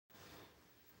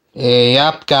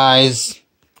Yep, guys.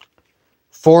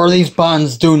 4 of these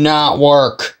buttons do not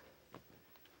work.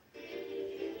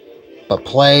 But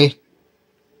play.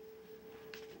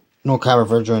 No cover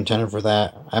refrigerator intended for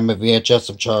that. I'm a VHS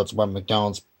of Charles Web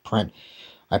McDonald's print.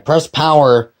 I press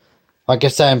power. Like I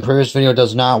said in previous video,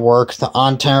 does not work. The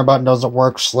on timer button doesn't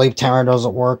work. Sleep timer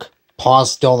doesn't work.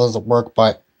 Pause still doesn't work.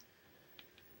 But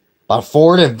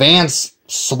forward advance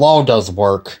slow does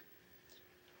work.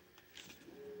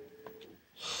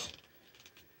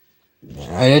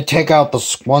 I did take out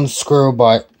the one screw,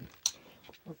 but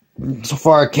so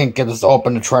far I can't get this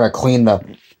open to try to clean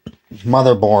the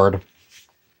motherboard.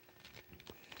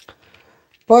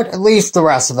 But at least the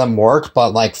rest of them work.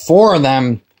 But like 4 of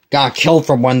them got killed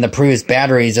from when the previous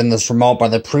batteries in this remote by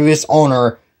the previous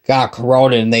owner got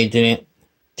corroded and they didn't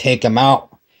take them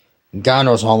out. God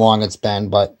knows how long it's been,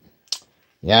 but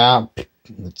yeah, it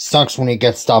sucks when you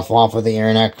get stuff off of the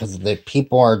internet because the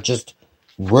people are just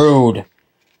rude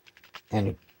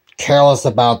and careless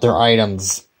about their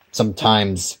items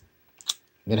sometimes.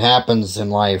 It happens in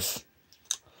life.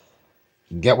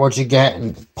 You get what you get,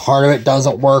 and part of it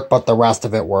doesn't work, but the rest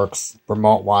of it works,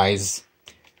 remote-wise.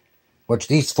 Which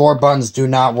these 4 buttons do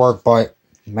not work, but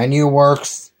menu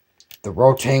works. The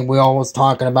rotating wheel I was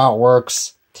talking about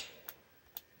works.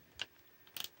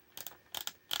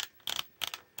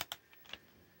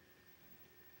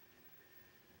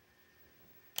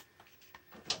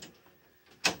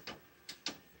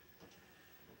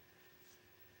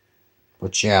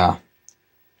 But yeah.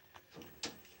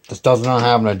 This does not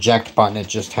have an eject button, it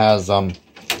just has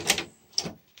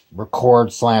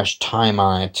record/time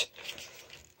on it.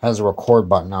 Has a record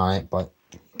button on it, but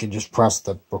you can just press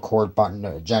the record button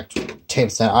to eject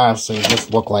tapes that honestly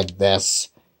just look like this.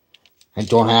 I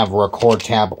don't have a record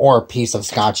tab or a piece of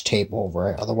scotch tape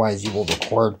over it, otherwise you will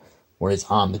record what is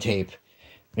on the tape.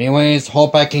 Anyways,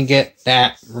 hope I can get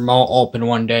that remote open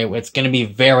one day. It's going to be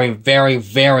very, very,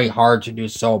 very hard to do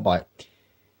so, but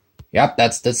yep,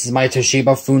 this is my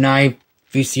Toshiba Funai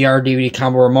VCR DVD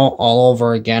combo remote all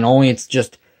over again. Only it's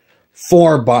just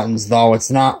 4 buttons, though. It's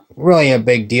not really a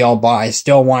big deal, but I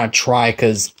still want to try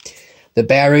because the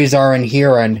batteries are in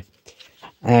here, and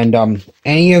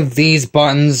any of these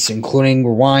buttons, including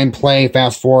rewind, play,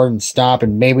 fast forward, and stop,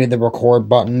 and maybe the record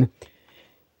button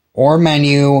or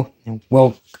menu,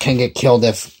 can get killed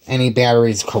if any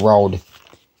batteries corrode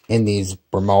in these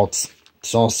remotes.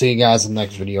 So I'll see you guys in the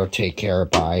next video. Take care.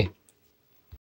 Bye.